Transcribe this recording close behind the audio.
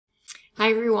Hi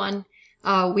everyone,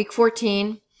 week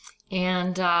 14,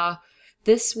 and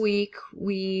this week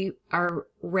we are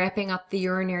wrapping up the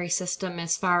urinary system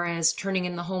as far as turning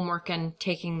in the homework and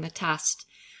taking the test.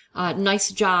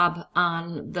 Nice job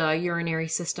on the urinary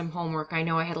system homework. I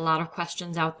know I had a lot of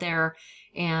questions out there,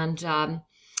 and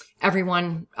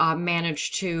everyone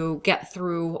managed to get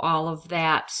through all of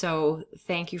that, so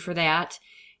thank you for that.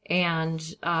 And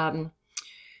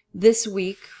this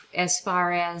week, as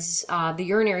far as the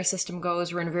urinary system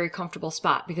goes, we're in a very comfortable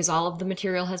spot because all of the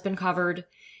material has been covered,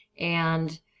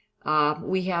 and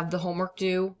we have the homework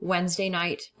due Wednesday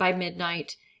night by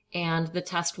midnight, and the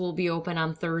test will be open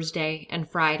on Thursday and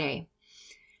Friday.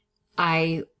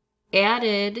 I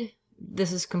added,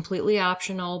 this is completely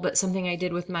optional, but something I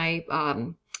did with my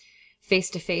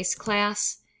face-to-face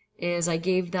class is I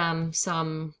gave them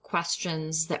some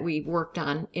questions that we worked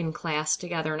on in class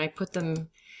together, and I put them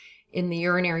in the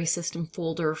urinary system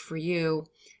folder for you.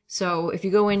 So if you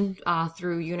go in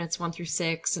through units 1 through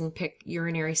 6 and pick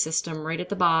urinary system, right at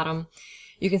the bottom,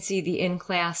 you can see the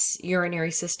in-class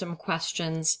urinary system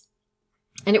questions.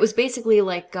 And it was basically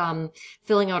like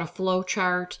filling out a flow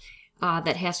chart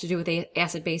that has to do with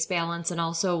acid-base balance, and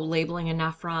also labeling a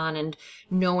nephron and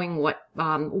knowing what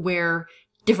where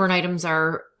different items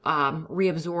are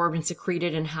reabsorbed and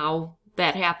secreted and how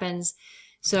that happens.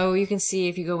 So you can see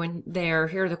if you go in there,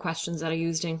 here are the questions that I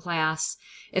used in class.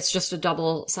 It's just a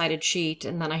double-sided sheet,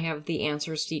 and then I have the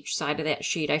answers to each side of that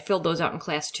sheet. I filled those out in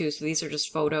class too, so these are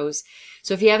just photos.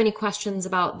 So if you have any questions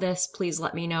about this, please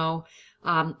let me know.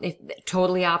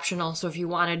 Totally optional, so if you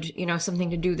wanted, something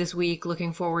to do this week,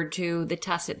 looking forward to the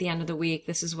test at the end of the week,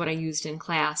 this is what I used in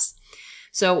class.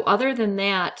 So other than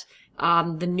that,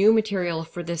 the new material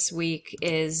for this week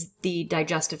is the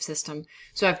digestive system.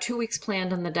 So I have 2 weeks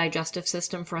planned on the digestive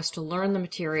system for us to learn the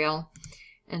material.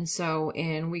 And so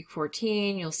in week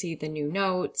 14, you'll see the new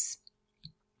notes.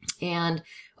 And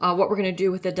what we're going to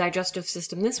do with the digestive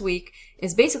system this week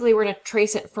is basically we're going to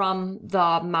trace it from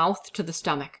the mouth to the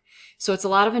stomach. So it's a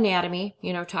lot of anatomy,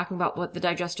 talking about what the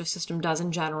digestive system does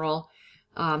in general,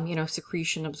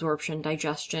 secretion, absorption,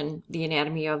 digestion, the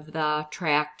anatomy of the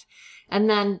tract. And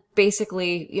then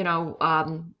basically,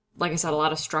 like I said, a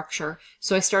lot of structure.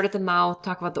 So I start at the mouth,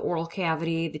 talk about the oral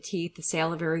cavity, the teeth, the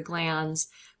salivary glands,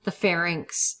 the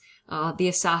pharynx, the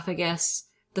esophagus,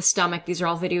 the stomach. These are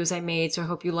all videos I made, so I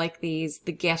hope you like these.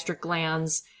 The gastric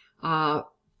glands,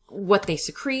 what they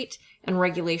secrete, and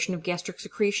regulation of gastric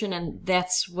secretion. And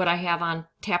that's what I have on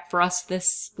tap for us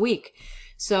this week.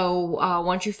 So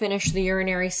once you finish the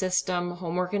urinary system,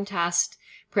 homework and test,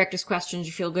 practice questions,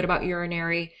 you feel good about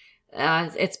urinary,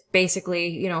 it's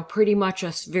basically, pretty much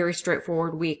a very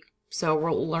straightforward week. So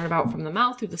we'll learn about from the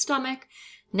mouth through the stomach.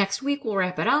 Next week, we'll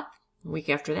wrap it up. The week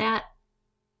after that,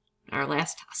 our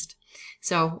last test.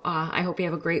 So I hope you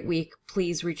have a great week.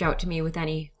 Please reach out to me with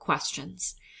any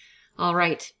questions. All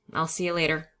right. I'll see you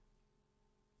later.